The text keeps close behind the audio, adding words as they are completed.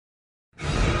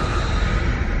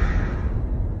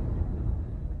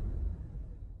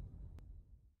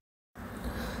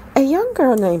A young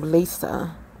girl named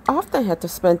Lisa often had to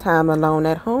spend time alone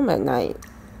at home at night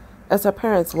as her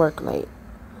parents worked late.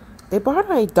 They bought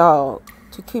her a dog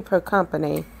to keep her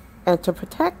company and to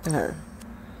protect her.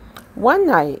 One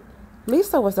night,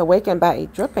 Lisa was awakened by a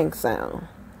dripping sound.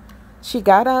 She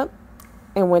got up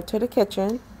and went to the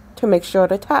kitchen to make sure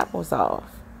the tap was off.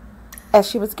 As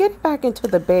she was getting back into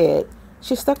the bed,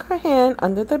 she stuck her hand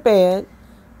under the bed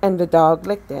and the dog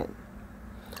licked it.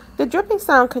 The dripping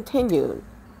sound continued,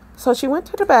 so she went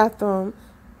to the bathroom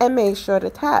and made sure the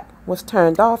tap was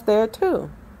turned off there too.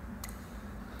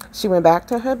 She went back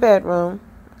to her bedroom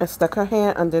and stuck her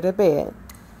hand under the bed,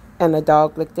 and the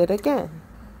dog licked it again.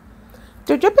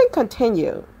 The dripping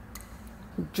continued.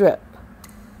 Drip,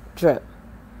 drip,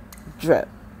 drip.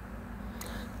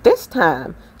 This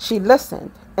time, she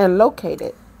listened and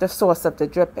located the source of the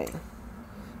dripping.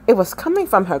 It was coming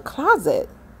from her closet.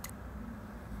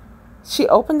 She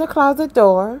opened the closet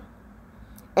door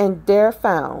and there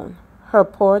found her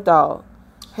poor dog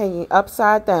hanging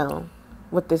upside down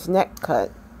with his neck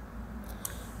cut.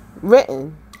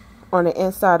 Written on the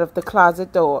inside of the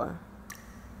closet door,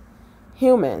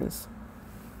 humans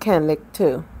can lick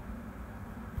too.